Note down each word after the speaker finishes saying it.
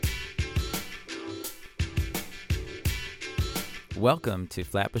Welcome to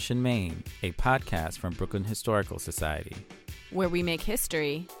Flatbush Main, a podcast from Brooklyn Historical Society, where we make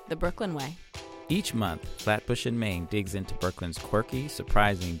history the Brooklyn way. Each month, Flatbush Main digs into Brooklyn's quirky,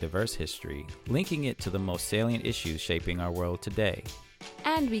 surprising, diverse history, linking it to the most salient issues shaping our world today.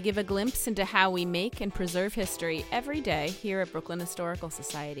 And we give a glimpse into how we make and preserve history every day here at Brooklyn Historical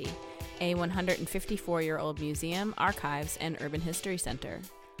Society, a 154-year-old museum, archives, and urban history center.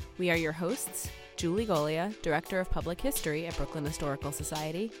 We are your hosts, Julie Golia, Director of Public History at Brooklyn Historical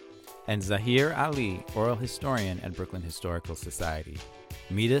Society, and Zaheer Ali, Oral Historian at Brooklyn Historical Society.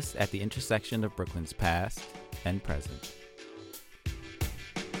 Meet us at the intersection of Brooklyn's past and present.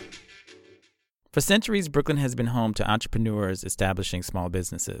 For centuries, Brooklyn has been home to entrepreneurs establishing small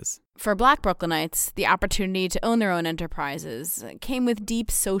businesses. For Black Brooklynites, the opportunity to own their own enterprises came with deep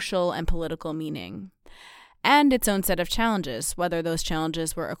social and political meaning, and its own set of challenges, whether those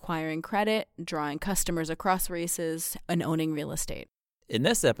challenges were acquiring credit, drawing customers across races, and owning real estate. In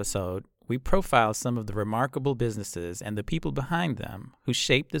this episode, we profile some of the remarkable businesses and the people behind them who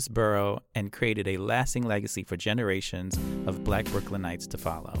shaped this borough and created a lasting legacy for generations of Black Brooklynites to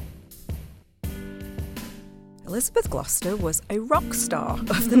follow. Elizabeth Gloucester was a rock star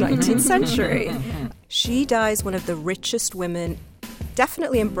of the 19th century. She dies one of the richest women,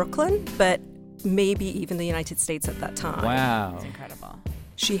 definitely in Brooklyn, but maybe even the United States at that time. Wow. That's incredible.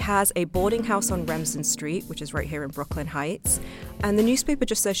 She has a boarding house on Remsen Street, which is right here in Brooklyn Heights. And the newspaper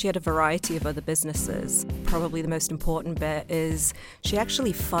just says she had a variety of other businesses. Probably the most important bit is she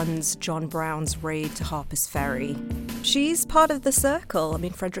actually funds John Brown's raid to Harper's Ferry. She's part of the circle. I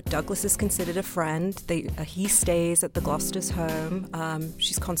mean, Frederick Douglass is considered a friend. He stays at the Gloucester's home.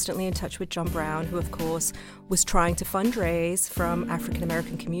 She's constantly in touch with John Brown, who, of course, was trying to fundraise from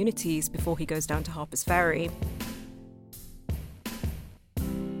African-American communities before he goes down to Harper's Ferry.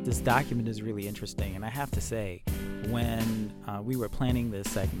 This document is really interesting, and I have to say, when we were planning this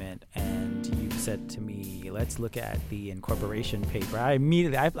segment and you said to me, let's look at the incorporation paper, I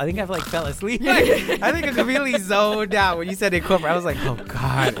think I fell asleep. I think I completely zoned out when you said incorporation. I was like, oh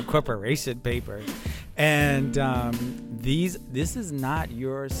God, incorporation paper. And this is not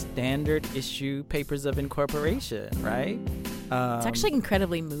your standard issue papers of incorporation, right? It's actually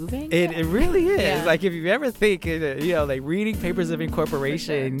incredibly moving. It really is. Yeah. Like, if you ever think, like reading papers of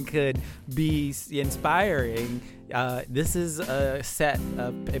incorporation could be inspiring, this is a set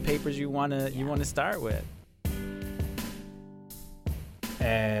of papers you want to start with.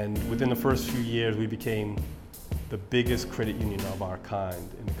 And within the first few years, we became the biggest credit union of our kind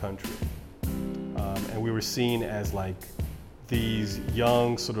in the country. And we were seen as like these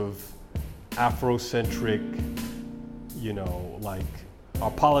young sort of Afrocentric, like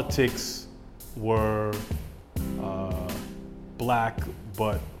our politics were black,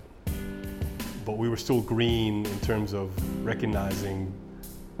 but we were still green in terms of recognizing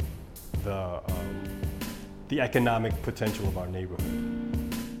the economic potential of our neighborhood.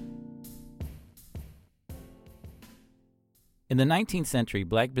 In the 19th century,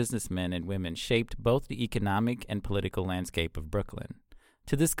 Black businessmen and women shaped both the economic and political landscape of Brooklyn.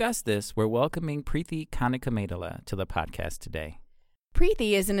 To discuss this, we're welcoming Preeti Kanikamatala to the podcast today.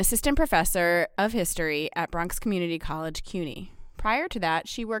 Preeti is an assistant professor of history at Bronx Community College, CUNY. Prior to that,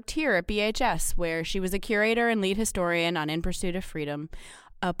 she worked here at BHS, where she was a curator and lead historian on In Pursuit of Freedom,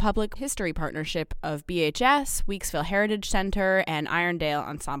 a public history partnership of BHS, Weeksville Heritage Center, and Irondale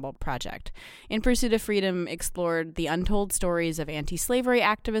Ensemble Project. In Pursuit of Freedom explored the untold stories of anti-slavery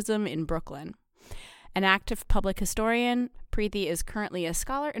activism in Brooklyn. An active public historian, Preeti is currently a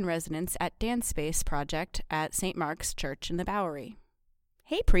scholar in residence at Dance Space Project at St. Mark's Church in the Bowery.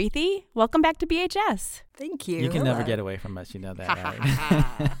 Hey, Preeti. Welcome back to BHS. Thank you. You can never get away from us. You know that,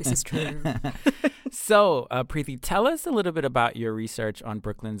 right? This is true. So, Preeti, tell us a little bit about your research on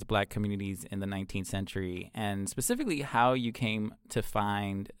Brooklyn's Black communities in the 19th century, and specifically how you came to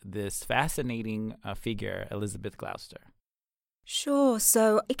find this fascinating figure, Elizabeth Gloucester. Sure.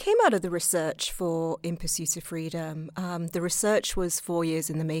 So it came out of the research for In Pursuit of Freedom. The research was 4 years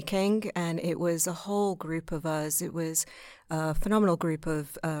in the making, and it was a whole group of us. It was a phenomenal group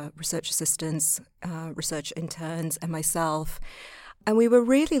of research assistants, research interns, and myself. And we were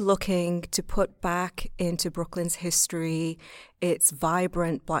really looking to put back into Brooklyn's history its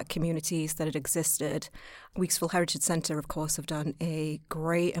vibrant Black communities that had existed. Weeksville Heritage Center, of course, have done a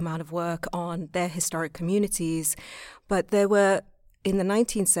great amount of work on their historic communities, but there were, in the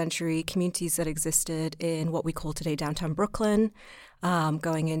 19th century, communities that existed in what we call today downtown Brooklyn,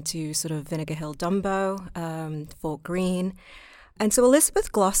 going into sort of Vinegar Hill, Dumbo, Fort Greene. And so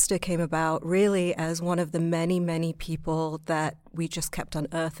Elizabeth Gloucester came about really as one of the many, many people that we just kept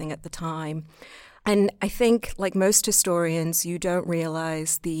unearthing at the time. And I think, like most historians, you don't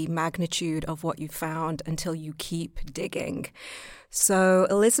realize the magnitude of what you found until you keep digging. So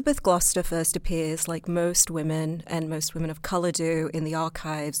Elizabeth Gloucester first appears, like most women and most women of color do in the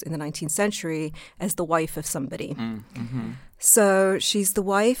archives in the 19th century, as the wife of somebody. Mm-hmm. So she's the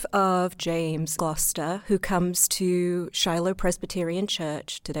wife of James Gloucester, who comes to Shiloh Presbyterian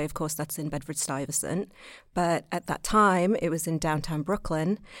Church. Today, of course, that's in Bedford-Stuyvesant. But at that time, it was in downtown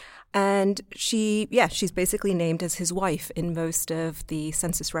Brooklyn. And she's basically named as his wife in most of the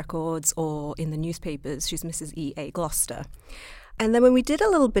census records or in the newspapers. She's Mrs. E.A. Gloucester. And then when we did a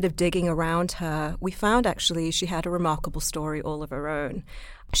little bit of digging around her, we found actually she had a remarkable story all of her own.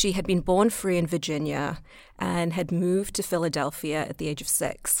 She had been born free in Virginia and had moved to Philadelphia at the age of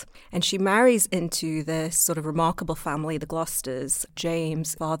 6. And she marries into this sort of remarkable family, the Gloucesters.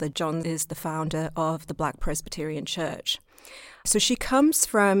 James' father, John, is the founder of the Black Presbyterian Church. So she comes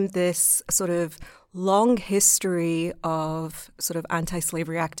from this sort of long history of sort of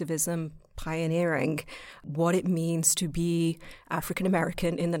anti-slavery activism, pioneering what it means to be African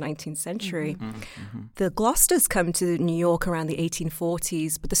American in the 19th century. Mm-hmm. The Gloucesters come to New York around the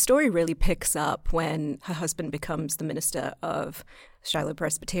 1840s, but the story really picks up when her husband becomes the minister of Shiloh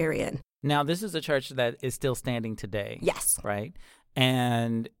Presbyterian. Now, this is a church that is still standing today. Yes. Right?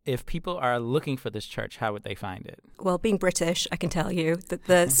 And if people are looking for this church, how would they find it? Well, being British, I can tell you that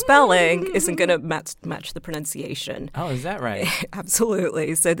the spelling isn't going to match the pronunciation. Oh, is that right?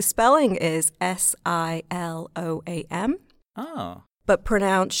 Absolutely. So the spelling is Siloam, Oh. but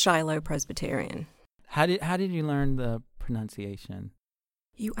pronounced Shiloh Presbyterian. How did you learn the pronunciation?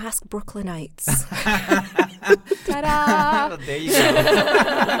 You ask Brooklynites. Ta-da! There you go.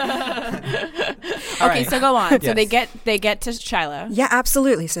 All Okay, right. so go on. Yes. So they get to Shiloh. Yeah,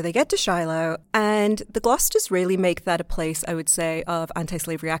 absolutely. So they get to Shiloh, and the Gloucesters really make that a place, I would say, of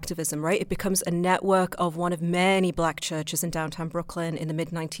anti-slavery activism, right? It becomes a network of one of many black churches in downtown Brooklyn in the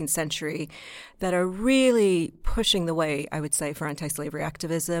mid-19th century that are really pushing the way, I would say, for anti-slavery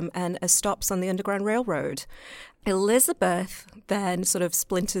activism and as stops on the Underground Railroad. Elizabeth then sort of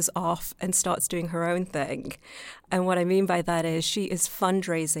splinters off and starts doing her own thing. And what I mean by that is she is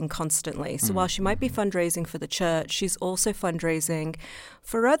fundraising constantly. So while she might be fundraising for the church, she's also fundraising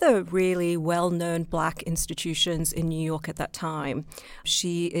for other really well-known black institutions in New York at that time.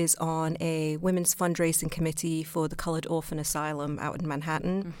 She is on a women's fundraising committee for the Colored Orphan Asylum out in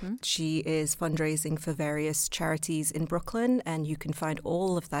Manhattan. Mm-hmm. She is fundraising for various charities in Brooklyn, and you can find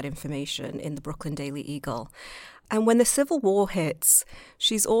all of that information in the Brooklyn Daily Eagle. And when the Civil War hits,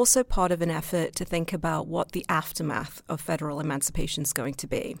 she's also part of an effort to think about what the aftermath of federal emancipation is going to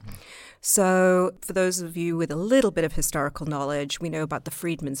be. So for those of you with a little bit of historical knowledge, we know about the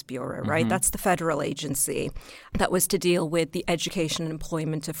Freedmen's Bureau, right? That's the federal agency that was to deal with the education and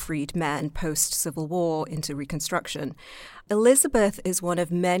employment of freed men post-Civil War into Reconstruction. Elizabeth is one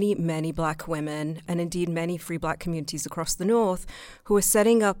of many, many black women, and indeed many free black communities across the North, who are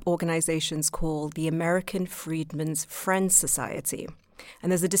setting up organizations called the American Freedmen's Friends Society.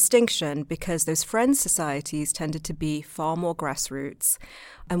 And there's a distinction because those friends societies tended to be far more grassroots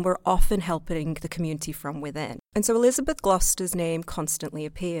and were often helping the community from within. And so Elizabeth Gloucester's name constantly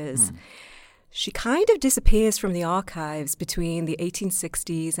appears. She kind of disappears from the archives between the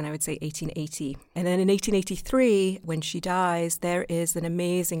 1860s and I would say 1880. And then in 1883, when she dies, there is an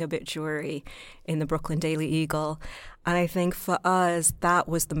amazing obituary in the Brooklyn Daily Eagle. And I think for us, that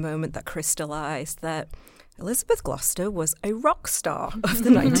was the moment that crystallized that Elizabeth Gloucester was a rock star of the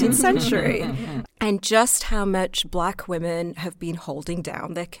 19th century. And just how much black women have been holding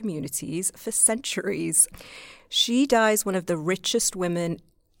down their communities for centuries. She dies one of the richest women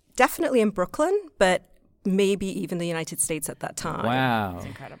definitely in Brooklyn, but maybe even the United States at that time. Wow. That's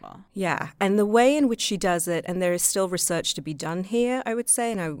incredible. Yeah. And the way in which she does it, and there is still research to be done here, I would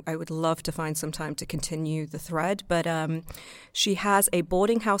say, and I would love to find some time to continue the thread, but she has a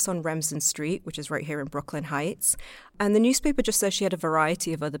boarding house on Remsen Street, which is right here in Brooklyn Heights, and the newspaper just says she had a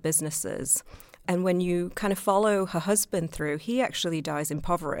variety of other businesses. And when you kind of follow her husband through, he actually dies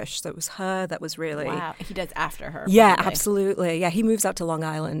impoverished. So it was her that was really... Wow. He does after her. Yeah, probably. absolutely. Yeah, he moves out to Long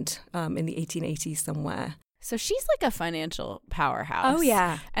Island in the 1880s somewhere. So she's like a financial powerhouse. Oh,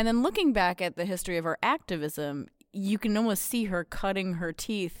 yeah. And then looking back at the history of her activism, you can almost see her cutting her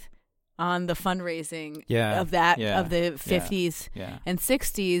teeth on the fundraising of the 50s and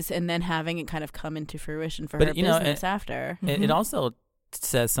 60s, and then having it kind of come into fruition for her business after. It also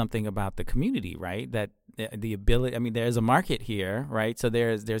says something about the community, right? That the ability, I mean, there's a market here, right? So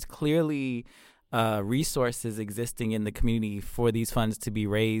there's clearly resources existing in the community for these funds to be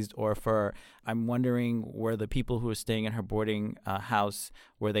raised, or for, I'm wondering, were the people who were staying in her boarding house,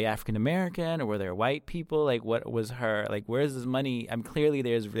 were they African American or were there white people? Like, what was her, like, where's this money? Clearly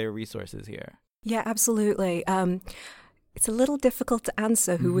there are resources here. Yeah, absolutely. It's a little difficult to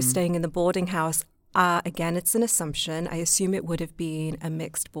answer who was staying in the boarding house. Again, it's an assumption. I assume it would have been a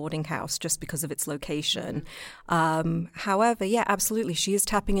mixed boarding house just because of its location. However, yeah, absolutely. She is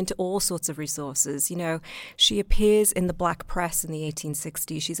tapping into all sorts of resources. You know, she appears in the black press in the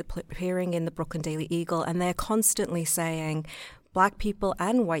 1860s. She's appearing in the Brooklyn Daily Eagle, and they're constantly saying, Black people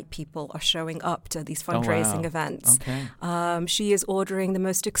and white people are showing up to these fundraising events. Okay. She is ordering the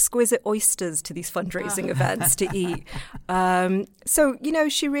most exquisite oysters to these fundraising events to eat. So, you know,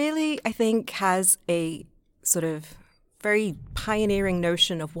 she really, I think, has a sort of very pioneering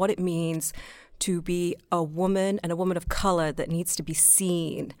notion of what it means to be a woman, and a woman of color that needs to be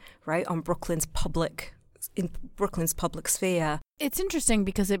seen, right, on Brooklyn's public sphere. It's interesting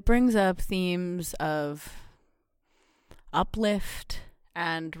because it brings up themes of uplift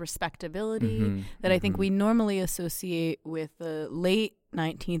and respectability that I think we normally associate with the late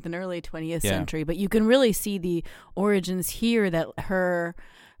 19th and early 20th century, but you can really see the origins here, that her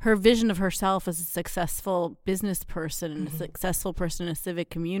vision of herself as a successful business person and a successful person in a civic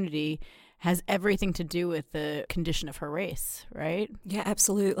community has everything to do with the condition of her race, right? Yeah,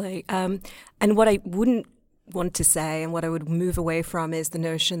 absolutely. And what I wouldn't want to say, and what I would move away from, is the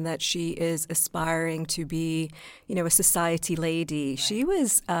notion that she is aspiring to be, you know, a society lady. Right. She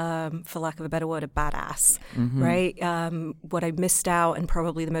was, for lack of a better word, a badass, right? What I missed out, and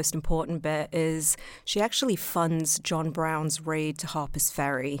probably the most important bit, is she actually funds John Brown's raid to Harper's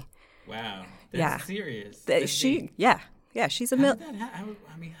Ferry. Wow, that's serious. Yeah, she's a how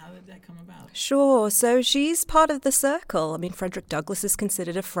did that come about? Sure. So she's part of the circle. I mean, Frederick Douglass is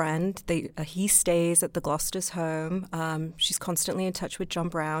considered a friend. He stays at the Gloucester's home. She's constantly in touch with John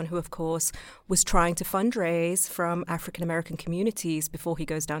Brown, who, of course, was trying to fundraise from African-American communities before he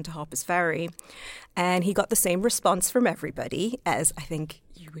goes down to Harper's Ferry. And he got the same response from everybody as I think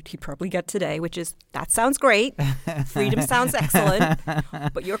he'd probably get today, which is, that sounds great. Freedom sounds excellent,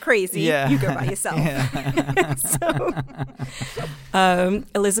 but you're crazy. Yeah. You go by yourself. Yeah. So,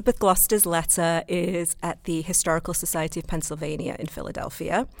 Elizabeth Gloucester's letter is at the Historical Society of Pennsylvania in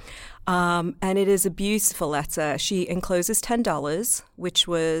Philadelphia. And it is a beautiful letter. She encloses $10, which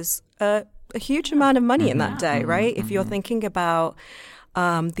was a huge amount of money in that day, right? If you're thinking about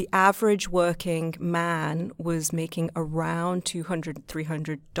the average working man was making around $200,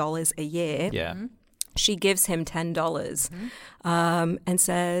 $300 a year. Yeah. She gives him $10 and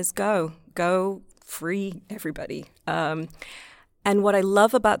says, go free everybody. And what I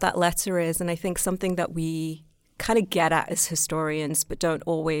love about that letter is, and I think something that we kind of get at as historians but don't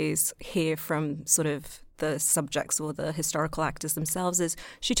always hear from sort of the subjects or the historical actors themselves, is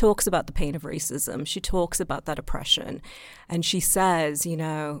she talks about the pain of racism. She talks about that oppression. And she says, you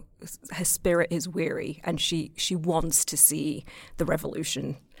know, her spirit is weary, and she wants to see the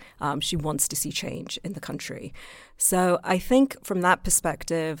revolution. She wants to see change in the country. So I think from that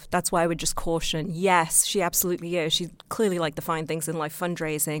perspective, that's why I would just caution, yes, she absolutely is. She clearly liked the fine things in life,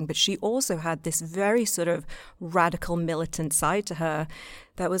 fundraising, but she also had this very sort of radical militant side to her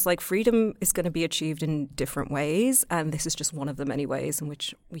that was like, freedom is going to be achieved in different ways, and this is just one of the many ways in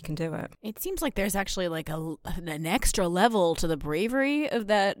which we can do it. It seems like there's actually like an extra level to the bravery of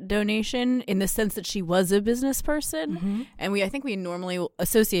that donation, in the sense that she was a business person, and I think we normally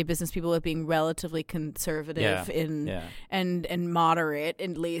associate business people with being relatively conservative and moderate,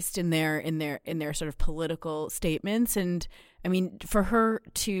 at least in their sort of political statements. And I mean, for her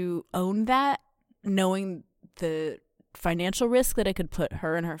to own that, knowing the financial risk that it could put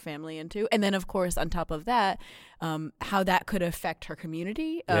her and her family into, and then of course on top of that, how that could affect her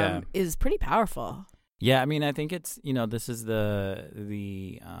community, is pretty powerful. Yeah, I mean, I think it's, you know, this is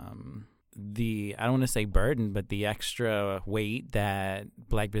the I don't want to say burden, but the extra weight that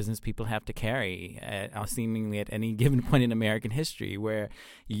Black business people have to carry seemingly at any given point in American history, where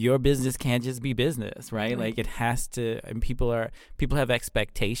your business can't just be business, right? Like, it has to, and people have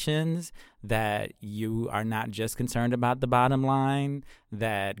expectations that you are not just concerned about the bottom line,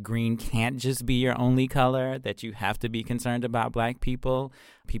 that green can't just be your only color, that you have to be concerned about Black people.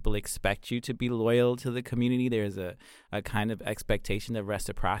 People expect you to be loyal to the community. There's a kind of expectation of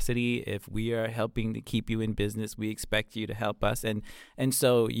reciprocity. If we are helping to keep you in business, we expect you to help us. And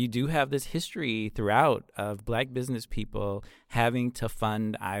so you do have this history throughout of Black business people having to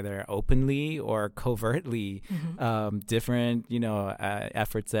fund either openly or covertly different,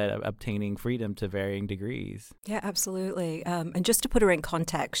 efforts at obtaining freedom to varying degrees. Yeah, absolutely. And just to put her in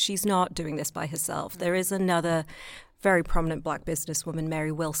context, she's not doing this by herself. There is another very prominent Black businesswoman,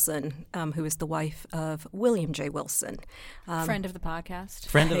 Mary Wilson, who is the wife of William J. Wilson. Friend of the podcast.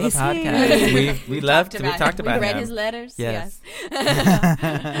 Friend of the podcast. We talked about We read him. his letters. Yes.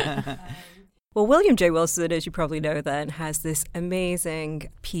 Well, William J. Wilson, as you probably know then, has this amazing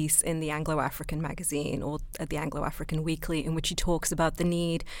piece in the Anglo-African magazine or the Anglo-African Weekly in which he talks about the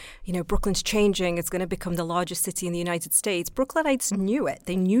need, Brooklyn's changing, it's going to become the largest city in the United States. Brooklynites knew it.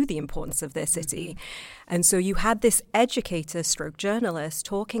 They knew the importance of their city. And so you had this educator stroke journalist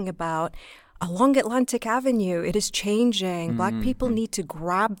talking about along Atlantic Avenue, it is changing. Black people need to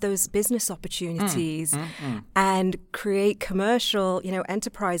grab those business opportunities and create commercial,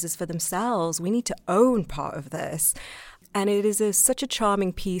 enterprises for themselves. We need to own part of this. And it is such a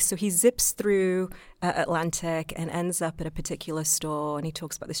charming piece. So he zips through Atlantic and ends up at a particular store. And he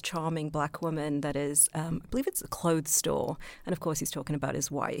talks about this charming Black woman that is, I believe it's a clothes store. And of course, he's talking about his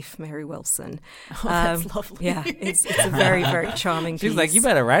wife, Mary Wilson. Oh, that's lovely. Yeah, it's a very, very charming piece. She's like, you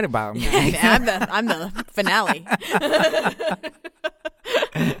better write about me. I'm the finale.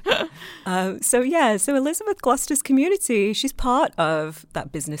 So Elizabeth Gloucester's community, she's part of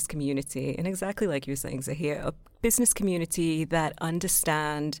that business community. And exactly like you were saying, Zaheer, a business community that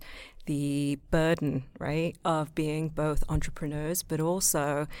understand the burden, right, of being both entrepreneurs, but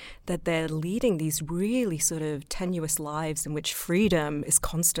also that they're leading these really sort of tenuous lives in which freedom is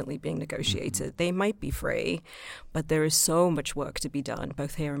constantly being negotiated. They might be free, but there is so much work to be done,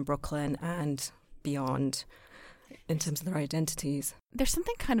 both here in Brooklyn and beyond, in terms of their identities. There's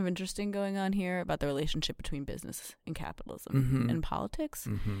something kind of interesting going on here about the relationship between business and capitalism and politics.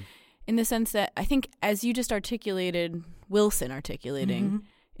 In the sense that I think, as you just articulated, Wilson articulating,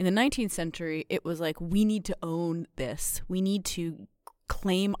 in the 19th century, it was like, we need to own this. We need to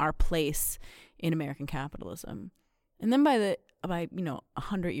claim our place in American capitalism. And then by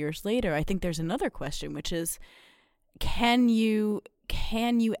 100 years later, I think there's another question, which is, can you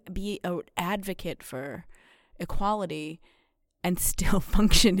be an advocate for equality and still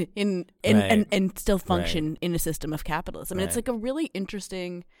function in a system of capitalism? And it's like a really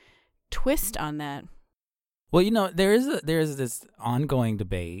interesting twist on that. Well, there is this ongoing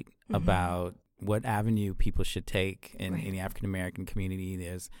debate about what avenue people should take in the African American community.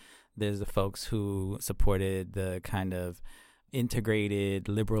 There's the folks who supported the kind of integrated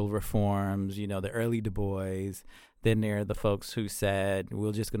liberal reforms, the early Du Bois. Then there are the folks who said,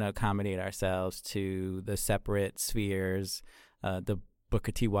 we're just going to accommodate ourselves to the separate spheres, the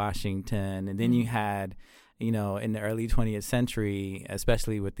Booker T. Washington. And then you had, in the early 20th century,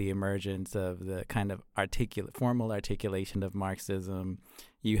 especially with the emergence of the kind of formal articulation of Marxism,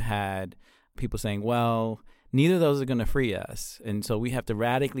 you had people saying, well, neither of those are going to free us. And so we have to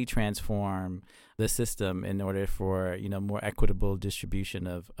radically transform the system in order for, more equitable distribution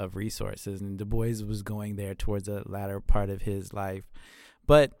of resources. And Du Bois was going there towards the latter part of his life.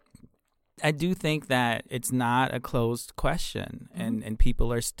 But I do think that it's not a closed question, and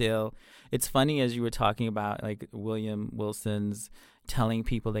people are still. It's funny, as you were talking about, like William Wilson's telling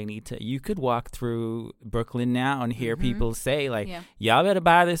people they need to. You could walk through Brooklyn now and hear people say, like, y'all better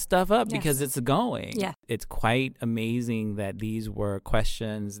buy this stuff up because it's going. Yeah. It's quite amazing that these were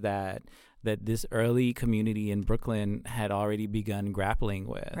questions that this early community in Brooklyn had already begun grappling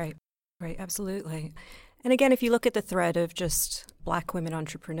with. Right, absolutely. And again, if you look at the thread of just Black women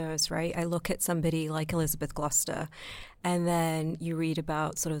entrepreneurs, right, I look at somebody like Elizabeth Gloucester, and then you read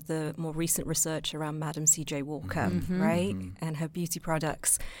about sort of the more recent research around Madam C.J. Walker, right, and her beauty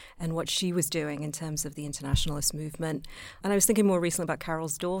products and what she was doing in terms of the internationalist movement. And I was thinking more recently about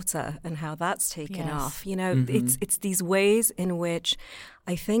Carol's daughter and how that's taken off. It's these ways in which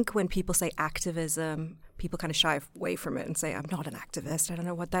I think when people say activism, people kind of shy away from it and say, I'm not an activist. I don't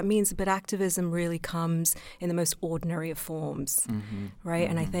know what that means. But activism really comes in the most ordinary of forms, right?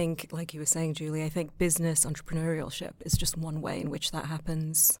 And I think, like you were saying, Julie, I think business entrepreneurship is just one way in which that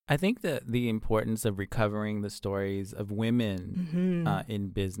happens. I think that the importance of recovering the stories of women in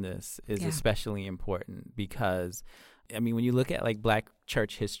business is especially important because, I mean, when you look at like Black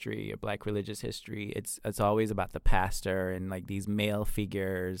church history or Black religious history, it's always about the pastor and like these male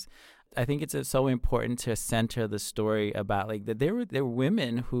figures. I think it's so important to center the story about like that there were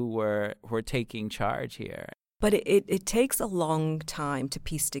women who were taking charge here. But it takes a long time to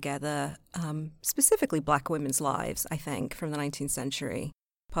piece together specifically Black women's lives, I think, from the 19th century.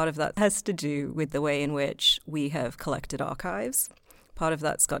 Part of that has to do with the way in which we have collected archives. Part of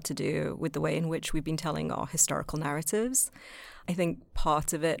that's got to do with the way in which we've been telling our historical narratives. I think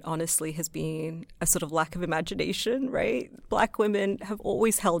part of it, honestly, has been a sort of lack of imagination, right? Black women have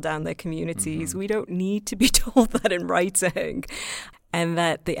always held down their communities. Mm-hmm. We don't need to be told that in writing. And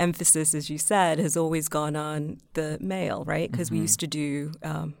that the emphasis, as you said, has always gone on the male, right? Because we used to do,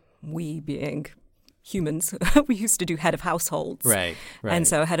 we being humans, we used to do head of households. Right. And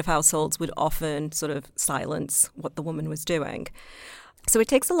so head of households would often sort of silence what the woman was doing. So it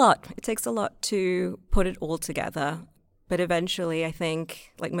takes a lot. It takes a lot to put it all together. But eventually, I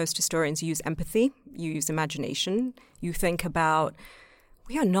think, like most historians, you use empathy, you use imagination. You think about,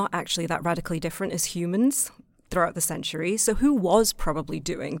 we are not actually that radically different as humans throughout the century. So who was probably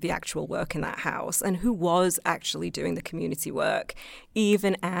doing the actual work in that house, and who was actually doing the community work,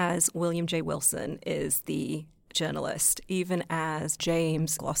 even as William J. Wilson is the journalist, even as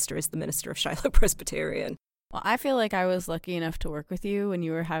James Gloucester is the minister of Shiloh Presbyterian. Well, I feel like I was lucky enough to work with you when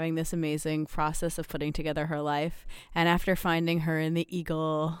you were having this amazing process of putting together her life. And after finding her in the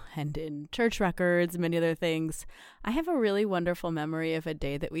Eagle and in church records and many other things, I have a really wonderful memory of a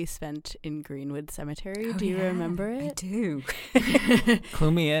day that we spent in Greenwood Cemetery. Do you remember it? I do.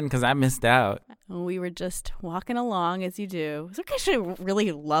 Clue me in, because I missed out. We were just walking along, as you do. It was actually a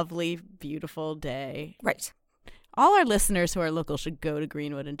really lovely, beautiful day. Right. All our listeners who are local should go to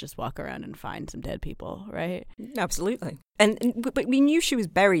Greenwood and just walk around and find some dead people, right? Absolutely. But we knew she was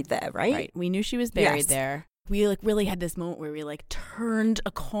buried there, right? Right. We knew she was buried there. We really had this moment where we turned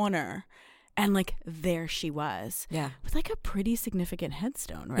a corner and there she was. Yeah. With a pretty significant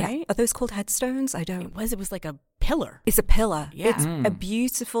headstone, right? Yeah. Are those called headstones? I don't. It was like a pillar. It's a pillar. Yeah. It's a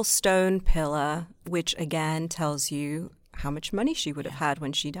beautiful stone pillar, which again tells you how much money she would have had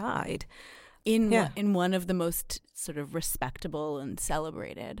when she died. In one of the most sort of respectable and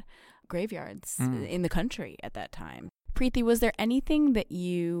celebrated graveyards in the country at that time. Preeti, was there anything that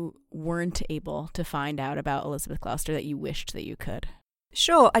you weren't able to find out about Elizabeth Gloucester that you wished that you could?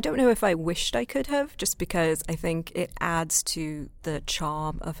 Sure. I don't know if I wished I could have, just because I think it adds to the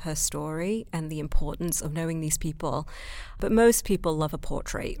charm of her story and the importance of knowing these people. But most people love a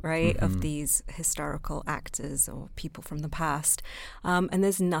portrait, right, of these historical actors or people from the past. And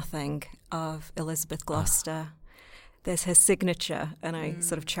there's nothing of Elizabeth Gloucester. There's her signature, and I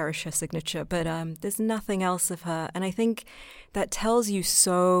sort of cherish her signature, but there's nothing else of her. And I think that tells you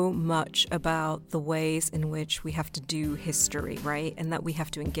so much about the ways in which we have to do history, right? And that we have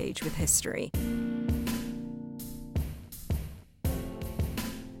to engage with history.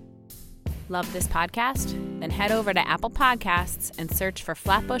 Love this podcast? Then head over to Apple Podcasts and search for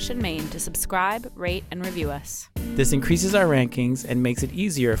Flatbush and Main to subscribe, rate, and review us. This increases our rankings and makes it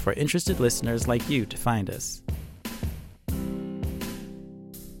easier for interested listeners like you to find us.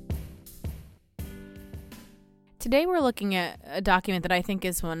 Today we're looking at a document that I think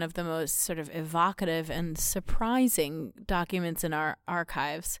is one of the most sort of evocative and surprising documents in our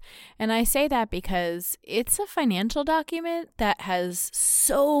archives. And I say that because it's a financial document that has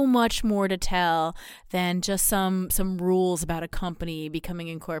so much more to tell than just some rules about a company becoming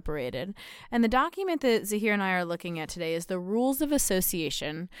incorporated. And the document that Zaheer and I are looking at today is the Rules of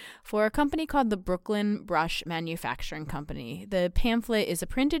Association for a company called the Brooklyn Brush Manufacturing Company. The pamphlet is a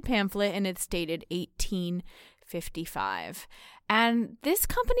printed pamphlet, and it's dated 1855. And this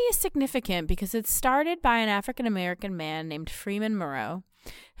company is significant because it's started by an African-American man named Freeman Moreau,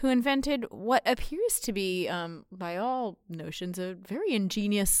 who invented what appears to be, by all notions, a very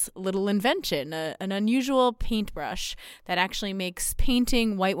ingenious little invention, an unusual paintbrush that actually makes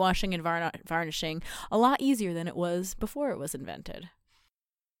painting, whitewashing, and varnishing a lot easier than it was before it was invented.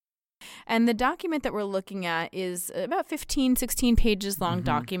 And the document that we're looking at is about 16 pages long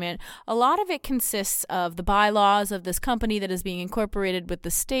document. A lot of it consists of the bylaws of this company that is being incorporated with the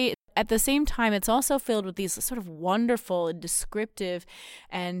state. At the same time, it's also filled with these sort of wonderful and descriptive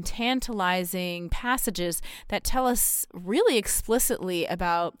and tantalizing passages that tell us really explicitly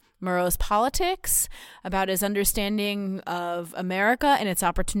about Moreau's politics, about his understanding of America and its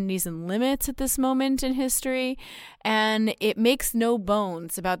opportunities and limits at this moment in history. And it makes no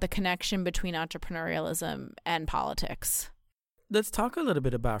bones about the connection between entrepreneurialism and politics. Let's talk a little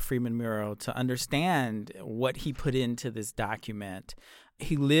bit about Freeman Moreau to understand what he put into this document.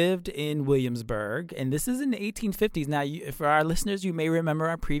 He lived in Williamsburg, and this is in the 1850s. Now, for our listeners, you may remember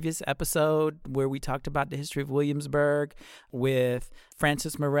our previous episode where we talked about the history of Williamsburg with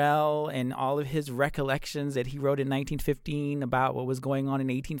Francis Morel and all of his recollections that he wrote in 1915 about what was going on in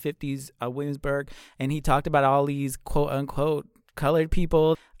 1850s Williamsburg. And he talked about all these quote-unquote colored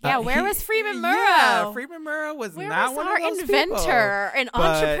people Yeah, where was Freeman Murrow? Yeah, Freeman Murrow was Where not was one our of those inventor and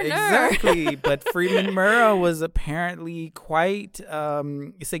entrepreneur? Exactly. But Freeman Murrow was apparently quite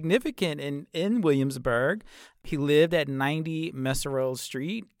significant in Williamsburg. He lived at 90 Messerole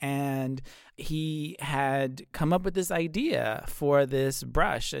Street, and he had come up with this idea for this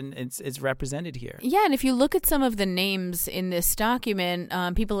brush, and it's represented here. Yeah, and if you look at some of the names in this document,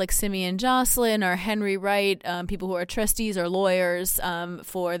 people like Simeon Jocelyn or Henry Wright, people who are trustees or lawyers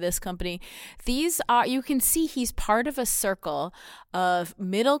for this company, these are, you can see he's part of a circle of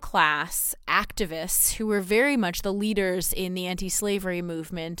middle-class activists who were very much the leaders in the anti-slavery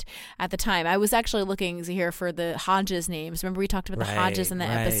movement at the time. I was actually looking, Zaheer, for the Hodges names. Remember we talked about the Hodges in the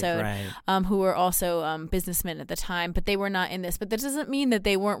episode, who were also businessmen at the time, but they were not in this. But that doesn't mean that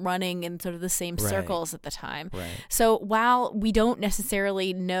they weren't running in sort of the same circles at the time. Right. So while we don't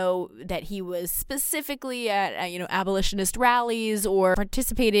necessarily know that he was specifically at abolitionist rallies or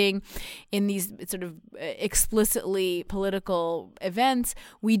participating in these sort of explicitly political events,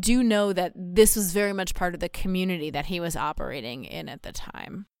 we do know that this was very much part of the community that he was operating in at the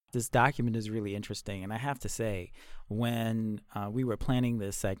time. This document is really interesting, and I have to say, when we were planning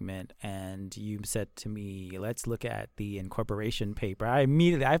this segment and you said to me, let's look at the incorporation paper, I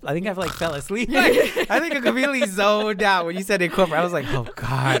think I fell asleep. I think I completely zoned out when you said incorporate. I was like, oh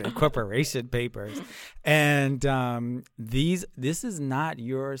God, incorporation papers. And this is not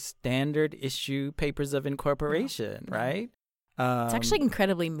your standard issue papers of incorporation, right? It's actually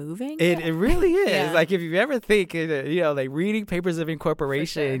incredibly moving. It really is. Yeah. Like if you ever think, like reading papers of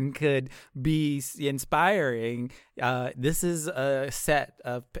incorporation could be inspiring, this is a set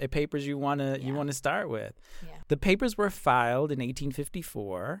of papers you want to start with. Yeah. The papers were filed in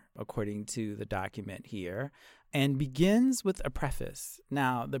 1854, according to the document here, and begins with a preface.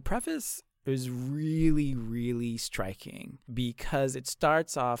 Now, the preface is really, really striking because it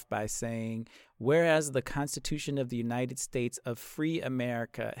starts off by saying, whereas the Constitution of the United States of Free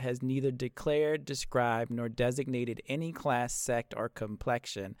America has neither declared, described, nor designated any class, sect, or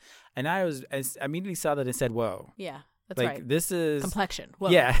complexion. And I immediately saw that and said, whoa. Yeah. That's like, right. This is complexion. Whoa.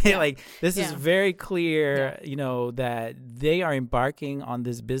 Yeah, like this is very clear, that they are embarking on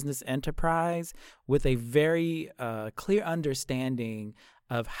this business enterprise with a very clear understanding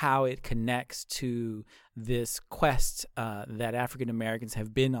of how it connects to this quest that African Americans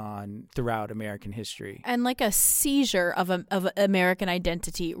have been on throughout American history. And like a seizure of American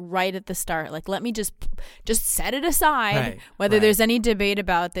identity right at the start. Like, let me just set it aside, whether there's any debate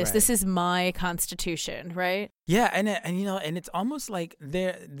about this. Right. This is my Constitution, right? Yeah, and it's almost like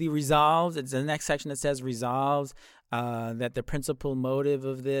the resolves. It's the next section that says resolves. That the principal motive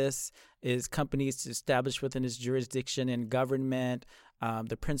of this is companies to establish within its jurisdiction and government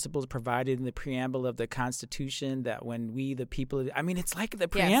the principles provided in the preamble of the Constitution that when we, the people, it's like the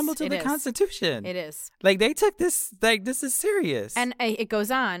preamble to the Constitution. It is. Like they took this, like this is serious. And it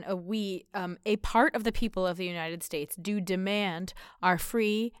goes on, a part of the people of the United States do demand our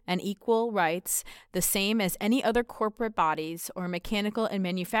free and equal rights, the same as any other corporate bodies or mechanical and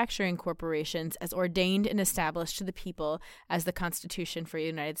manufacturing corporations as ordained and established to the people as the Constitution for the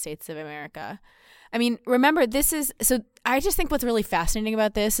United States of America. Remember, I just think what's really fascinating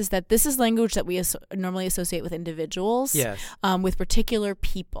about this is that this is language that we normally associate with individuals, with particular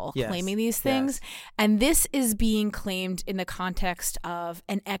people claiming these things. Yes. And this is being claimed in the context of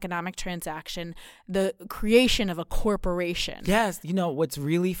an economic transaction, the creation of a corporation. Yes. What's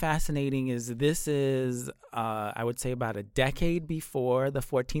really fascinating is this is, I would say, about a decade before the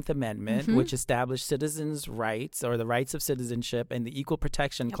 14th Amendment, which established citizens' rights or the rights of citizenship and the Equal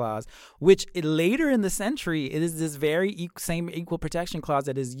Protection Clause, which later in the century, it is this very same equal protection clause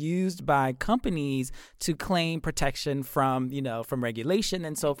that is used by companies to claim protection from regulation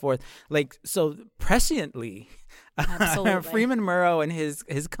and so forth. Like, so presciently, Freeman Murrow and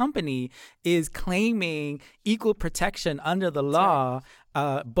his company is claiming equal protection under the law,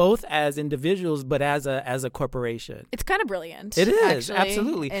 both as individuals but as a corporation. It's kind of brilliant. It is, actually.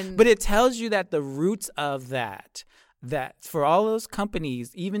 Absolutely. But it tells you that the roots of that for all those companies,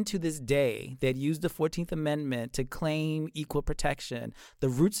 even to this day, that use the 14th Amendment to claim equal protection, the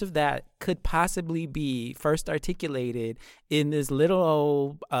roots of that could possibly be first articulated in this little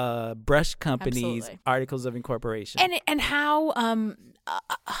old brush company's articles of incorporation. And how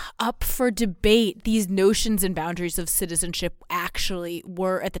up for debate these notions and boundaries of citizenship actually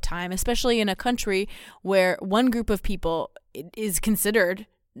were at the time, especially in a country where one group of people is considered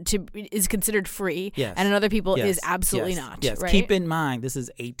free, and another people is absolutely not. Yes. Right? Keep in mind, this is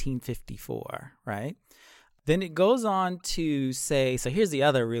 1854, right? Then it goes on to say, so here's the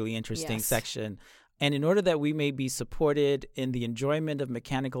other really interesting section. And in order that we may be supported in the enjoyment of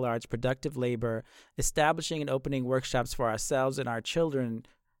mechanical arts, productive labor, establishing and opening workshops for ourselves and our children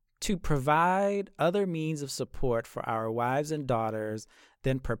to provide other means of support for our wives and daughters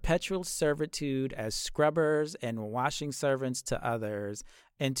than perpetual servitude as scrubbers and washing servants to others,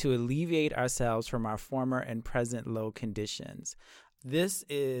 and to alleviate ourselves from our former and present low conditions. This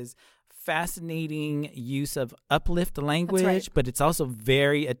is fascinating use of uplift language, right. But it's also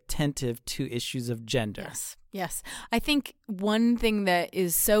very attentive to issues of gender. Yes. I think one thing that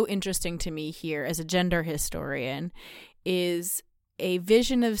is so interesting to me here as a gender historian is a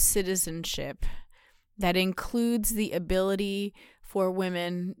vision of citizenship that includes the ability for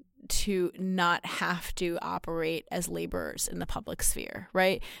women to not have to operate as laborers in the public sphere,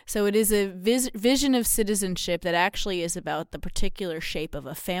 right? So it is a vision of citizenship that actually is about the particular shape of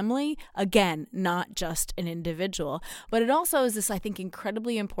a family, again, not just an individual, but it also is this, I think,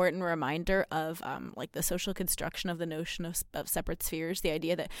 incredibly important reminder of like the social construction of the notion of separate spheres, the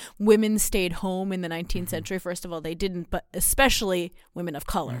idea that women stayed home in the 19th century. First of all, they didn't, but especially women of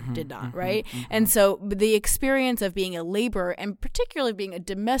color did not, right? And so the experience of being a laborer, and particularly being a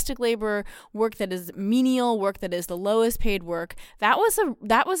domestic labor, work that is menial, work that is the lowest paid work, that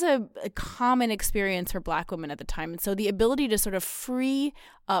was a common experience for Black women at the time. And so the ability to sort of free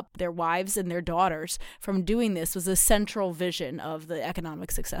up their wives and their daughters from doing this was a central vision of the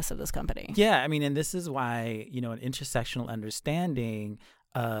economic success of this company. Yeah, I mean, and this is why, an intersectional understanding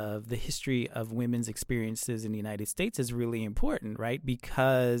of the history of women's experiences in the United States is really important, right?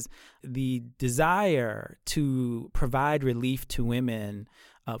 Because the desire to provide relief to women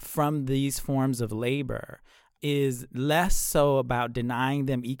from these forms of labor is less so about denying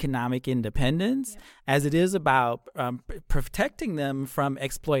them economic independence as it is about protecting them from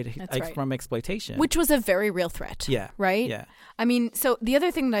from exploitation. Which was a very real threat. Yeah. Right? Yeah. I mean, so the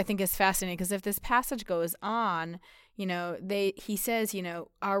other thing that I think is fascinating, because if this passage goes on, he says,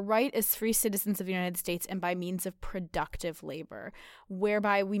 our right as free citizens of the United States and by means of productive labor,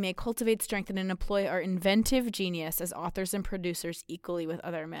 whereby we may cultivate, strengthen, and employ our inventive genius as authors and producers equally with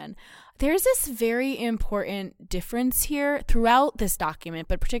other men. There's this very important difference here throughout this document,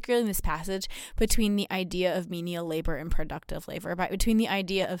 but particularly in this passage, between the idea of menial labor and productive labor, between the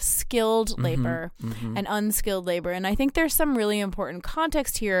idea of skilled labor and unskilled labor. And I think there's some really important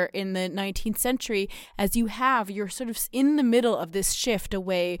context here in the 19th century, as you're sort of in the middle of this shift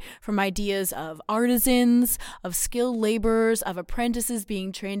away from ideas of artisans, of skilled laborers, of apprentices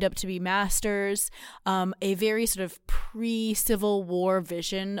being trained up to be masters, a very sort of pre-Civil War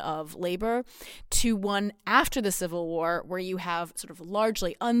vision of labor, to one after the Civil War where you have sort of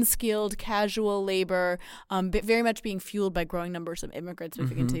largely unskilled casual labor, but very much being fueled by growing numbers of immigrants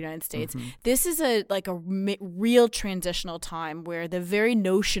moving into the United States. This is a real transitional time where the very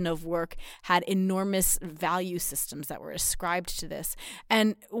notion of work had enormous value systems that were ascribed to this.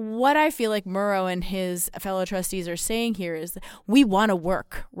 And what I feel like Murrow and his fellow trustees are saying here is that we want to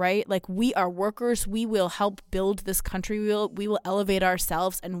work, right? Like, we are workers. We will help build this country. We will elevate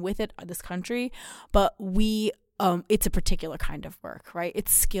ourselves and with it this country. But it's a particular kind of work, right?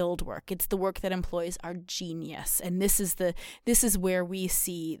 It's skilled work. It's the work that employs our genius. And this is where we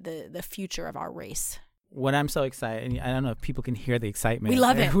see the future of our race. What I'm so excited, and I don't know if people can hear the excitement. We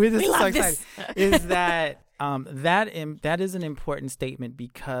love it. We love this. Is that that is an important statement,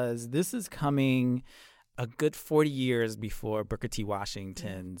 because this is coming a good 40 years before Booker T.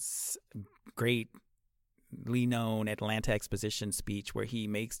 Washington's greatly known Atlanta Exposition speech, where he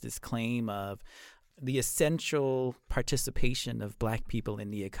makes this claim of the essential participation of Black people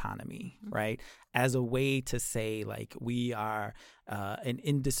in the economy, right? As a way to say, like, we are an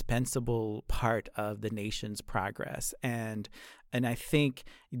indispensable part of the nation's progress. And I think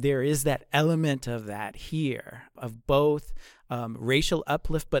there is that element of that here, of both racial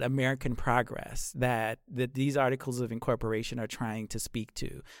uplift but American progress that these articles of incorporation are trying to speak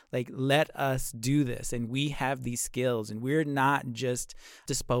to. Like, let us do this, and we have these skills, and we're not just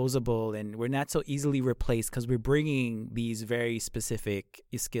disposable, and we're not so easily replaced because we're bringing these very specific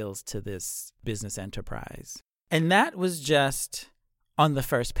skills to this business enterprise. And that was just on the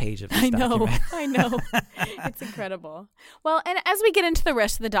first page of this document. I know. It's incredible. Well, and as we get into the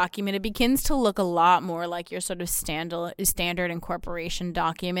rest of the document, it begins to look a lot more like your sort of standard incorporation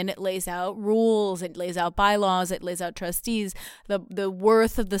document. It lays out rules, it lays out bylaws, it lays out trustees, the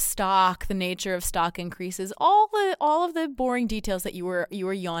worth of the stock, the nature of stock increases, all of the boring details that you were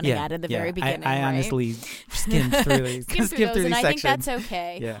yawning at the very beginning. I honestly skimmed through these. through those, and I think that's sections.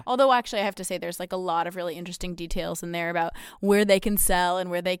 okay. Yeah. Although actually I have to say there's like a lot of really interesting details in there about where they can sell and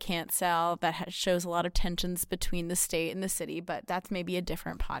where they can't sell. That shows a lot of tensions between the state and the city, but that's maybe a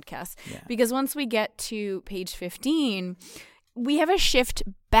different podcast. Yeah. Because once we get to page 15, we have a shift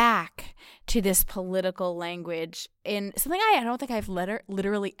back to this political language in something I don't think I've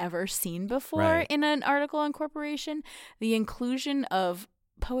literally ever seen before in an article on corporation, the inclusion of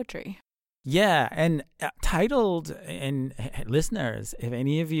poetry. Yeah, and titled, and listeners, if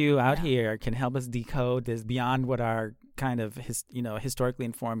any of you out here can help us decode this beyond what our kind of historically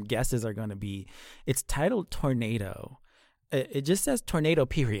informed guesses are going to be, it's titled Tornado. It just says tornado,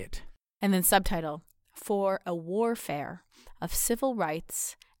 period. And then subtitle, For a Warfare of Civil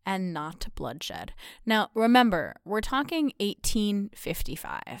Rights and Not Bloodshed. Now, remember, we're talking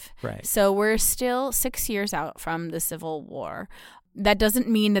 1855. Right. So we're still 6 years out from the Civil War. That doesn't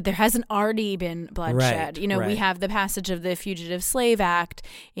mean that there hasn't already been bloodshed. Right, We have the passage of the Fugitive Slave Act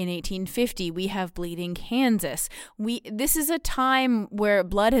in 1850. We have Bleeding Kansas. This is a time where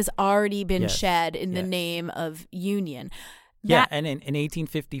blood has already been shed in the name of union. And in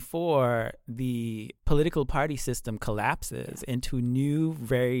 1854, the political party system collapses into new,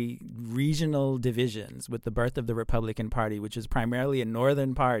 very regional divisions with the birth of the Republican Party, which is primarily a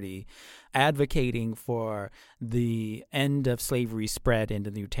northern party advocating for the end of slavery spread into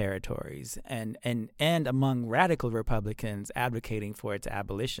new territories, and among radical Republicans advocating for its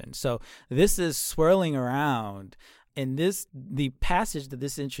abolition. So this is swirling around. And the passage that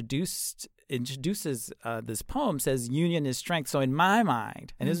this introduces this poem says union is strength. So in my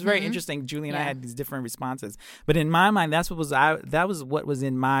mind, and it's very interesting, Julie and I had these different responses, but in my mind, that was what was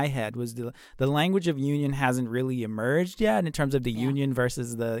in my head, was the language of union hasn't really emerged yet in terms of the Union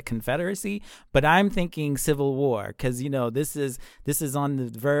versus the Confederacy. But I'm thinking Civil War, because this is on the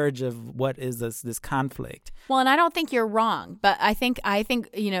verge of what is this conflict. Well, and I don't think you're wrong, but I think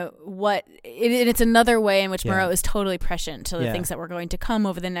it's another way in which Moreau is totally prescient to the things that were going to come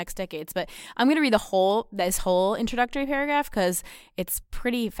over the next decades. But I'm going to read this whole introductory paragraph because it's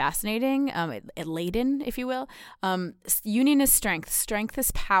pretty fascinating, laden, if you will. Union is strength. Strength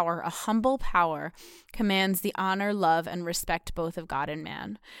is power. A humble power commands the honor, love, and respect both of God and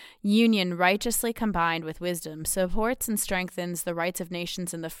man. Union, righteously combined with wisdom, supports and strengthens the rights of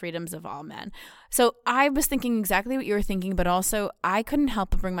nations and the freedoms of all men. So I was thinking exactly what you were thinking, but also I couldn't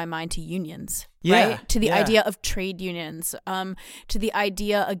help but bring my mind to unions. Right? To the idea of trade unions, to the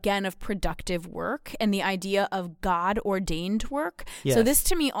idea, again, of productive work and the idea of God-ordained work. Yes. So this,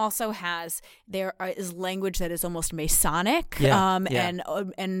 to me, also there is language that is almost Masonic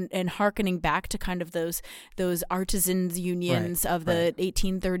and hearkening back to kind of those artisans' unions of the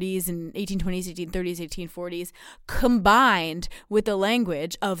 1830s and 1820s, 1830s, 1840s, combined with the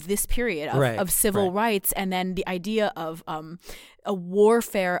language of this period of civil rights, and then the idea of a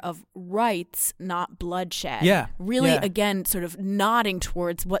warfare of rights, not bloodshed. Again, sort of nodding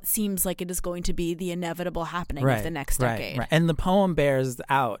towards what seems like it is going to be the inevitable happening of the next decade. Right. And the poem bears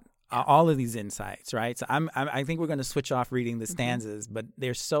out all of these insights, right? So I think we're going to switch off reading the stanzas, but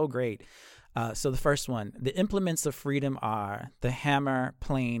they're so great. So the first one, the implements of freedom are the hammer,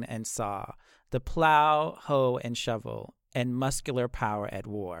 plane, and saw, the plow, hoe, and shovel, and muscular power at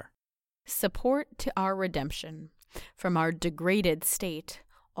war. Support to our redemption. From our degraded state,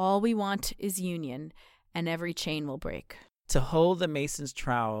 all we want is union, and every chain will break. To hold the mason's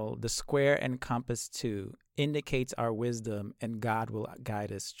trowel, the square and compass too, indicates our wisdom, and God will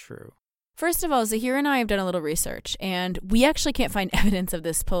guide us true. First of all, Zaheer and I have done a little research, and we actually can't find evidence of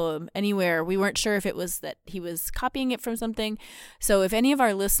this poem anywhere. We weren't sure if it was that he was copying it from something. So if any of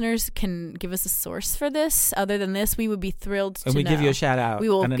our listeners can give us a source for this, other than this, we would be thrilled to know. And we give you a shout out. We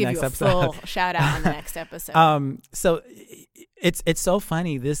will on the give next you a episode. full shout out on the next episode. So it's so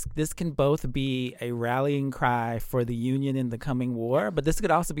funny. This can both be a rallying cry for the union in the coming war, but this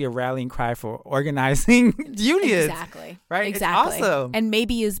could also be a rallying cry for organizing unions. Exactly. Right? Exactly. It's awesome. And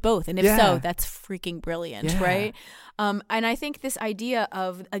maybe is both. And if so, that's freaking brilliant, right? And I think this idea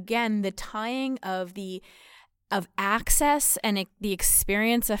of, again, the tying of access and the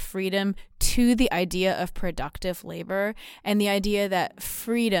experience of freedom to the idea of productive labor, and the idea that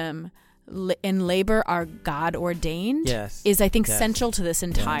freedom and labor are God ordained is, I think, central to this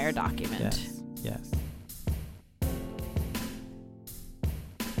entire document. Yes.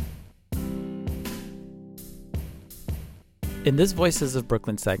 In this Voices of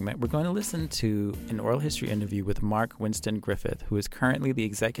Brooklyn segment, we're going to listen to an oral history interview with Mark Winston Griffith, who is currently the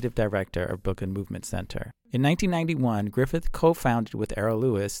executive director of Brooklyn Movement Center. In 1991, Griffith co-founded with Errol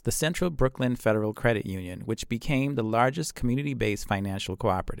Lewis the Central Brooklyn Federal Credit Union, which became the largest community-based financial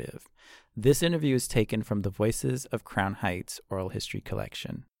cooperative. This interview is taken from the Voices of Crown Heights oral history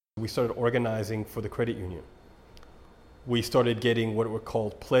collection. We started organizing for the credit union. we started getting what were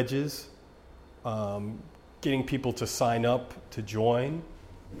called pledges, getting people to sign up to join.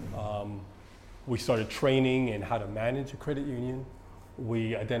 We started training in how to manage a credit union.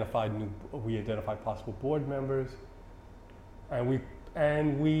 We identified possible board members,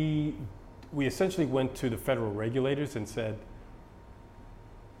 and we essentially went to the federal regulators and said,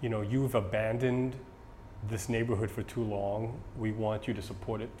 you've abandoned this neighborhood for too long. We want you to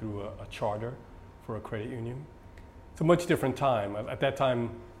support it through a charter for a credit union. It's a much different time. At that time,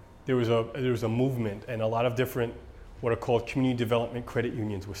 there was a movement, and a lot of different what are called community development credit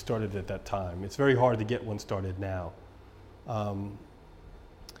unions were started at that time. It's very hard to get one started now.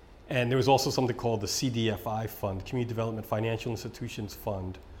 And there was also something called the CDFI Fund, Community Development Financial Institutions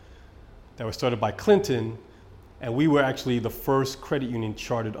Fund, that was started by Clinton, and we were actually the first credit union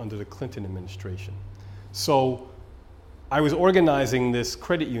chartered under the Clinton administration. So I was organizing this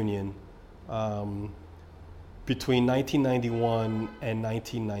credit union between 1991 and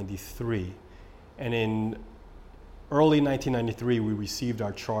 1993. And in early 1993, we received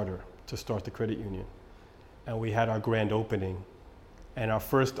our charter to start the credit union. And we had our grand opening. And our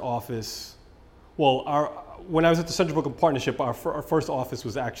first office, when I was at the Central Brooklyn Partnership, our first office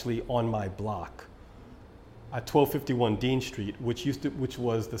was actually on my block at 1251 Dean Street, which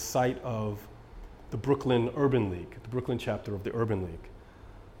was the site of the Brooklyn Urban League, the Brooklyn chapter of the Urban League.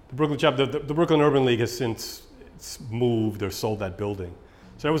 The Brooklyn Urban League has since moved or sold that building.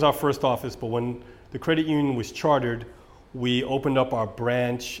 So that was our first office, but when the credit union was chartered, we opened up our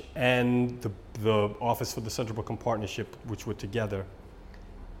branch and the office for the Central Brooklyn Partnership, which were together,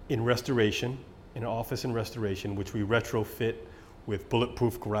 in an office in restoration, which we retrofit with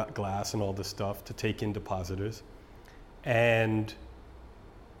bulletproof glass and all this stuff to take in depositors. And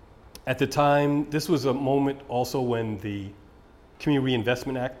at the time, this was a moment also when the Community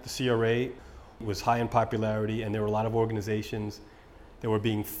Reinvestment Act, the CRA, was high in popularity, and there were a lot of organizations that were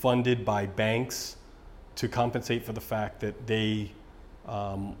being funded by banks to compensate for the fact that they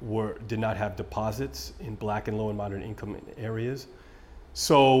did not have deposits in Black and low and moderate income areas.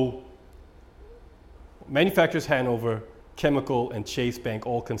 So Manufacturers Hanover, Chemical, and Chase Bank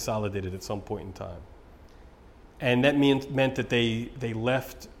all consolidated at some point in time. And that meant that they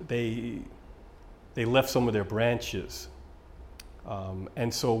left some of their branches.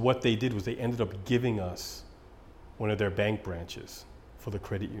 And so what they did was they ended up giving us one of their bank branches for the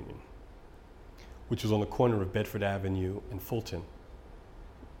credit union, which was on the corner of Bedford Avenue and Fulton,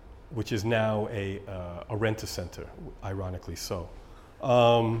 which is now a rent-a-center, ironically so.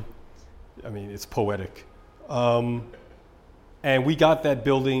 It's poetic. And we got that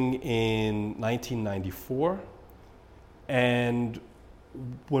building in 1994. And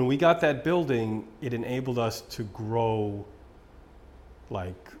when we got that building, it enabled us to grow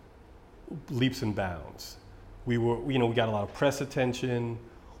like leaps and bounds. We got a lot of press attention.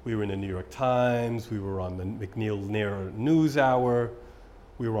 We were in the New York Times. We were on the McNeil News Hour.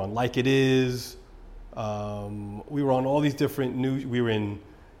 We were on Like It Is. We were on all these different news. We were in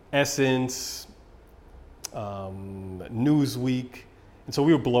Essence, Newsweek. And so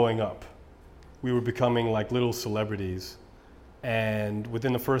we were blowing up. We were becoming like little celebrities. And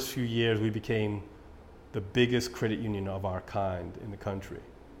within the first few years, we became the biggest credit union of our kind in the country.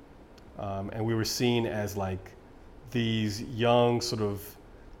 And we were seen as like these young sort of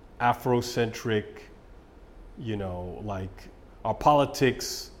Afrocentric, like our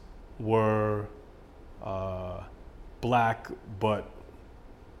politics were black, but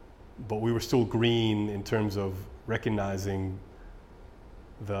we were still green in terms of recognizing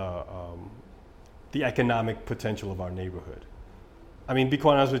the economic potential of our neighborhood. Be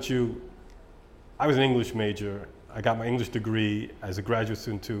quite honest with you, I was an English major. I got my English degree as a graduate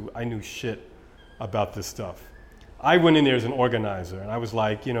student too. I knew shit about this stuff. I went in there as an organizer, and I was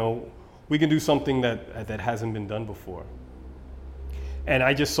like, we can do something that hasn't been done before. And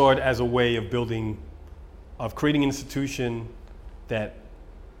I just saw it as a way of creating an institution that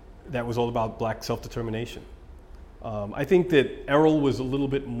was all about Black self-determination. I think that Errol was a little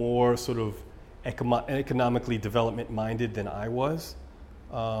bit more sort of economically development-minded than I was.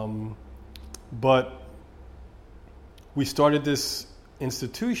 But we started this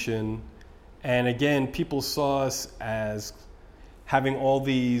institution, and again, people saw us as having all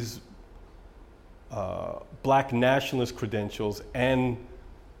these Black nationalist credentials and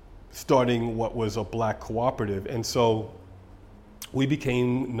starting what was a Black cooperative. And so we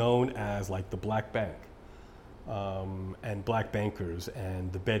became known as like the Black Bank, and Black bankers,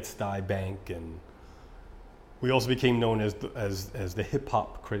 and the Bed-Stuy Bank, and we also became known as the hip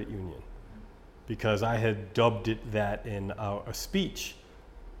hop credit union, because I had dubbed it that in a speech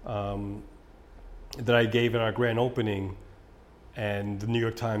that I gave at our grand opening, and the New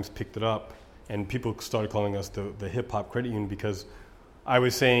York Times picked it up, and people started calling us the hip hop credit union, because I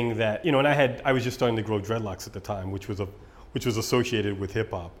was saying that, and I was just starting to grow dreadlocks at the time, which was associated with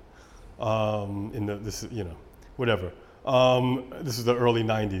hip hop. This is the early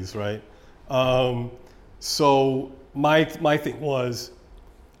 90s, right? So my thing was,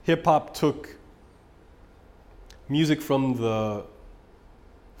 hip hop took music from the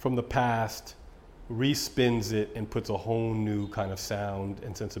past, respins it, and puts a whole new kind of sound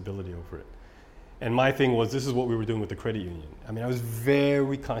and sensibility over it. And my thing was, this is what we were doing with the credit union. I mean, I was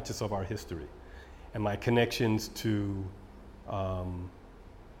very conscious of our history and my connections to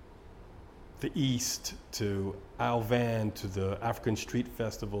the East, to Alvan, to the African Street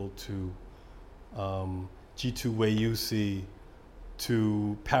Festival, to G2 Wayusi,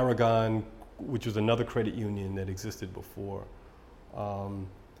 to Paragon, which was another credit union that existed before.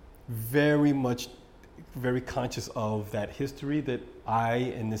 Very conscious of that history that I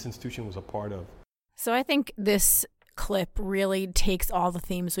and this institution was a part of. So I think this clip really takes all the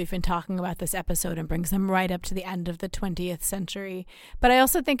themes we've been talking about this episode and brings them right up to the end of the 20th century. But I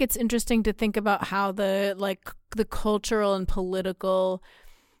also think it's interesting to think about how the cultural and political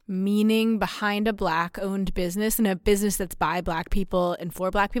meaning behind a Black-owned business and a business that's by Black people and for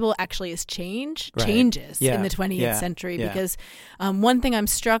Black people actually has changes in the 20th century. Because one thing I'm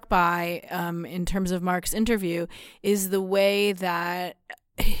struck by in terms of Mark's interview is the way that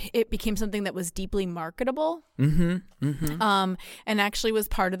it became something that was deeply marketable, and actually was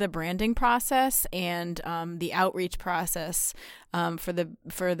part of the branding process and the outreach process for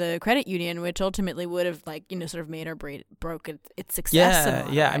the credit union, which ultimately would have sort of made or broke its success.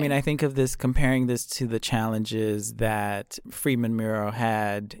 I mean, I think of this, comparing this to the challenges that Freeman Muro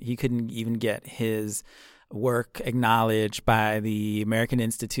had. He couldn't even get his work acknowledged by the American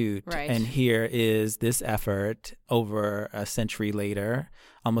Institute. Right. And here is this effort over a century later,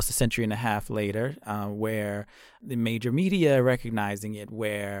 almost a century and a half later, where the major media are recognizing it,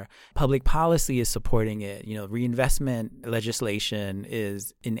 where public policy is supporting it, reinvestment legislation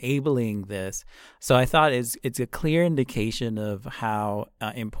is enabling this. So I thought it's a clear indication of how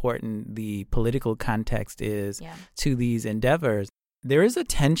important the political context is to these endeavors. There is a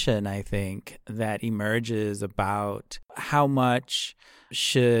tension, I think, that emerges about how much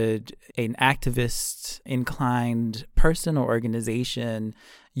should an activist-inclined person or organization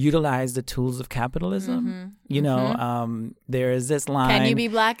utilize the tools of capitalism. There is this line. Can you be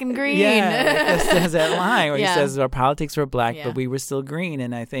Black and green? Yeah, there's that line where he says our politics were Black, but we were still green.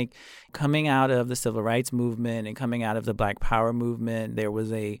 And I think coming out of the civil rights movement and coming out of the Black Power movement, there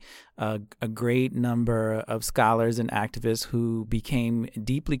was a great number of scholars and activists who became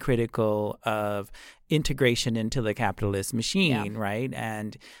deeply critical of integration into the capitalist machine, right?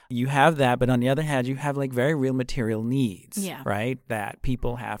 And you have that, but on the other hand, you have very real material needs, right? That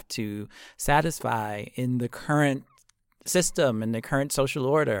people have to satisfy in the current system, in the current social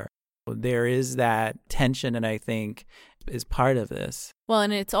order. There is that tension, and I think is part of this. Well,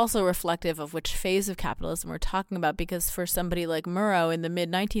 and it's also reflective of which phase of capitalism we're talking about, because for somebody like Muro in the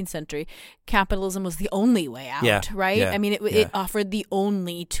mid-19th century, capitalism was the only way out, right? Yeah, I mean, it offered the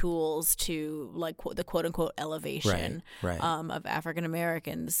only tools to the quote-unquote elevation of African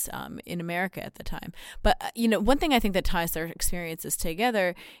Americans in America at the time. But, one thing I think that ties their experiences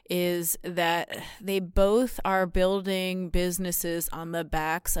together is that they both are building businesses on the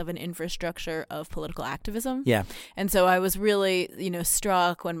backs of an infrastructure of political activism. Yeah. And so I was really,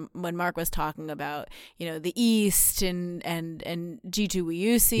 struck when Mark was talking about, the East and G2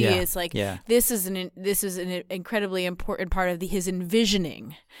 Wayusi. It's this is an incredibly important part of his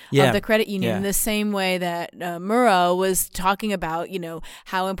envisioning of the credit union, in the same way that Muro was talking about,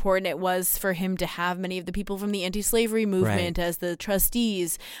 how important it was for him to have many of the people from the anti-slavery movement as the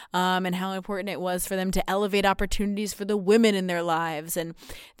trustees, and how important it was for them to elevate opportunities for the women in their lives, and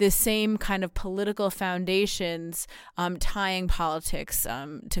this same kind of political foundations tying politics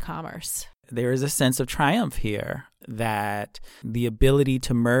to commerce. There is a sense of triumph here, that the ability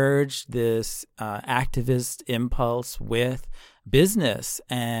to merge this activist impulse with business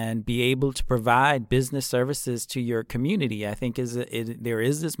and be able to provide business services to your community, I think there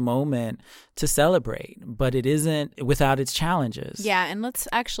is this moment to celebrate, but it isn't without its challenges. Yeah, and let's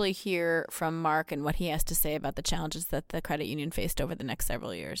actually hear from Mark and what he has to say about the challenges that the credit union faced over the next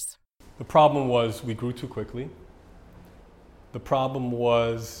several years. The problem was we grew too quickly. The problem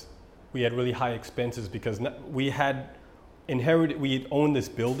was we had really high expenses because we had owned this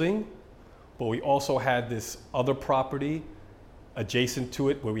building, but we also had this other property adjacent to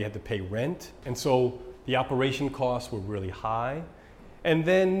it where we had to pay rent. And so the operation costs were really high. And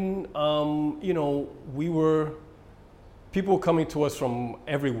then, people were coming to us from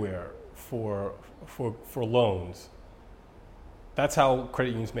everywhere for loans. That's how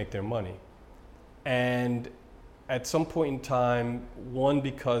credit unions make their money. And at some point in time, one,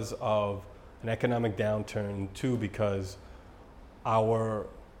 because of an economic downturn, two, because our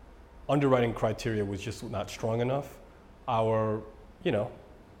underwriting criteria was just not strong enough, our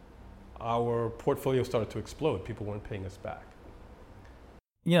portfolio started to explode. People weren't paying us back.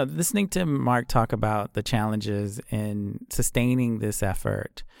 Listening to Mark talk about the challenges in sustaining this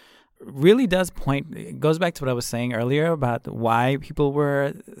effort really it goes back to what I was saying earlier about why people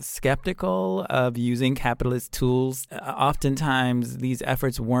were skeptical of using capitalist tools. Oftentimes, these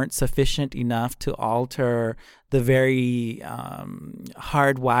efforts weren't sufficient enough to alter the very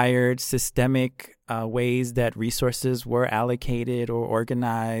hardwired systemic ways that resources were allocated or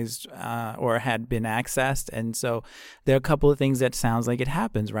organized or had been accessed. And so there are a couple of things that sounds like it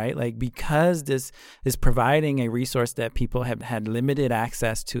happens, right? Like because this is providing a resource that people have had limited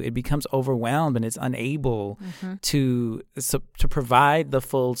access to, it becomes overwhelmed and it's unable to provide the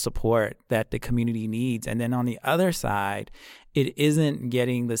full support that the community needs. And then on the other side, it isn't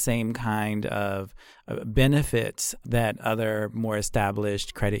getting the same kind of benefits that other more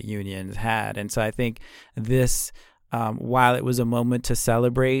established credit unions had. And so I think this, while it was a moment to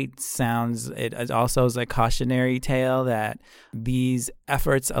celebrate, it also is a cautionary tale that these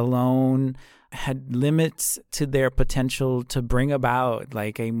efforts alone had limits to their potential to bring about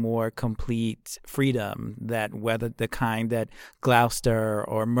like a more complete freedom, that whether the kind that Gloucester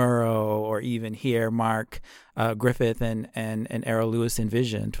or Murrow or even here Mark Griffith and Errol Lewis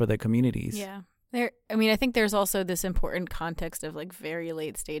envisioned for their communities. Yeah. I think there's also this important context of like very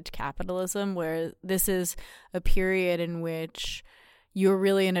late stage capitalism, where this is a period in which you're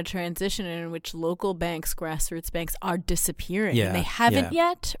really in a transition in which local banks, grassroots banks, are disappearing. Yeah, and they haven't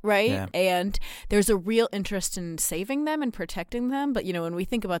yet, right? Yeah. And there's a real interest in saving them and protecting them. But, when we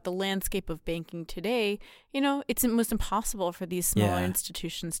think about the landscape of banking today, it's almost impossible for these smaller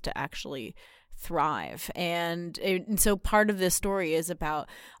institutions to actually thrive. And so part of this story is about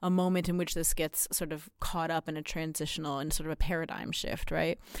a moment in which this gets sort of caught up in a transitional and sort of a paradigm shift,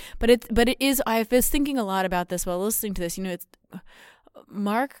 right? But it is, I was thinking a lot about this while listening to this.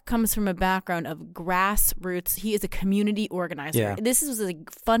 Mark comes from a background of grassroots. He is a community organizer. Yeah. This is a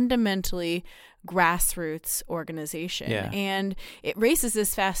fundamentally grassroots organization. Yeah. And it raises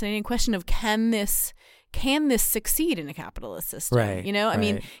this fascinating question of can this succeed in a capitalist system? Right. I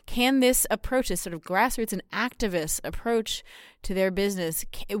mean, can this approach, this sort of grassroots and activist approach to their business,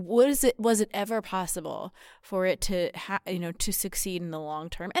 was it ever possible for it to to succeed in the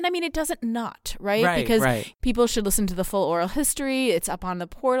long term? And I mean, it doesn't not, right? Because people should listen to the full oral history. It's up on the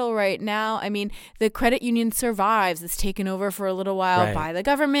portal right now. I mean, the credit union survives. It's taken over for a little while by the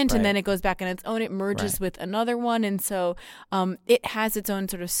government, and then it goes back on its own. It merges with another one, and so it has its own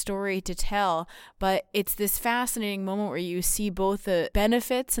sort of story to tell. But it's this fascinating moment where you see both the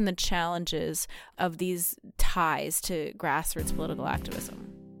benefits and the challenges of these ties to grassroots political activism.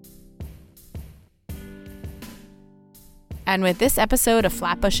 And with this episode of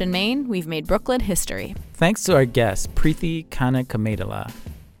Flatbush in Maine, we've made Brooklyn history. Thanks to our guest, Preethi Kanakamatala.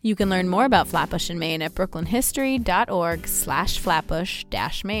 You can learn more about Flatbush in Maine at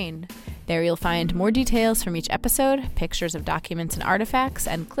brooklynhistory.org/Flatbush-Maine. There you'll find more details from each episode, pictures of documents and artifacts,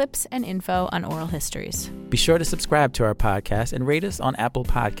 and clips and info on oral histories. Be sure to subscribe to our podcast and rate us on Apple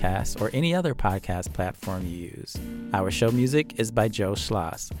Podcasts or any other podcast platform you use. Our show music is by Joe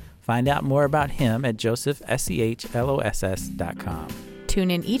Schloss. Find out more about him at josephschloss.com.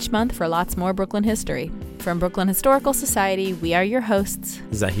 Tune in each month for lots more Brooklyn history. From Brooklyn Historical Society, we are your hosts,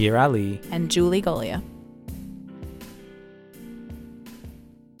 Zaheer Ali and Julie Golia.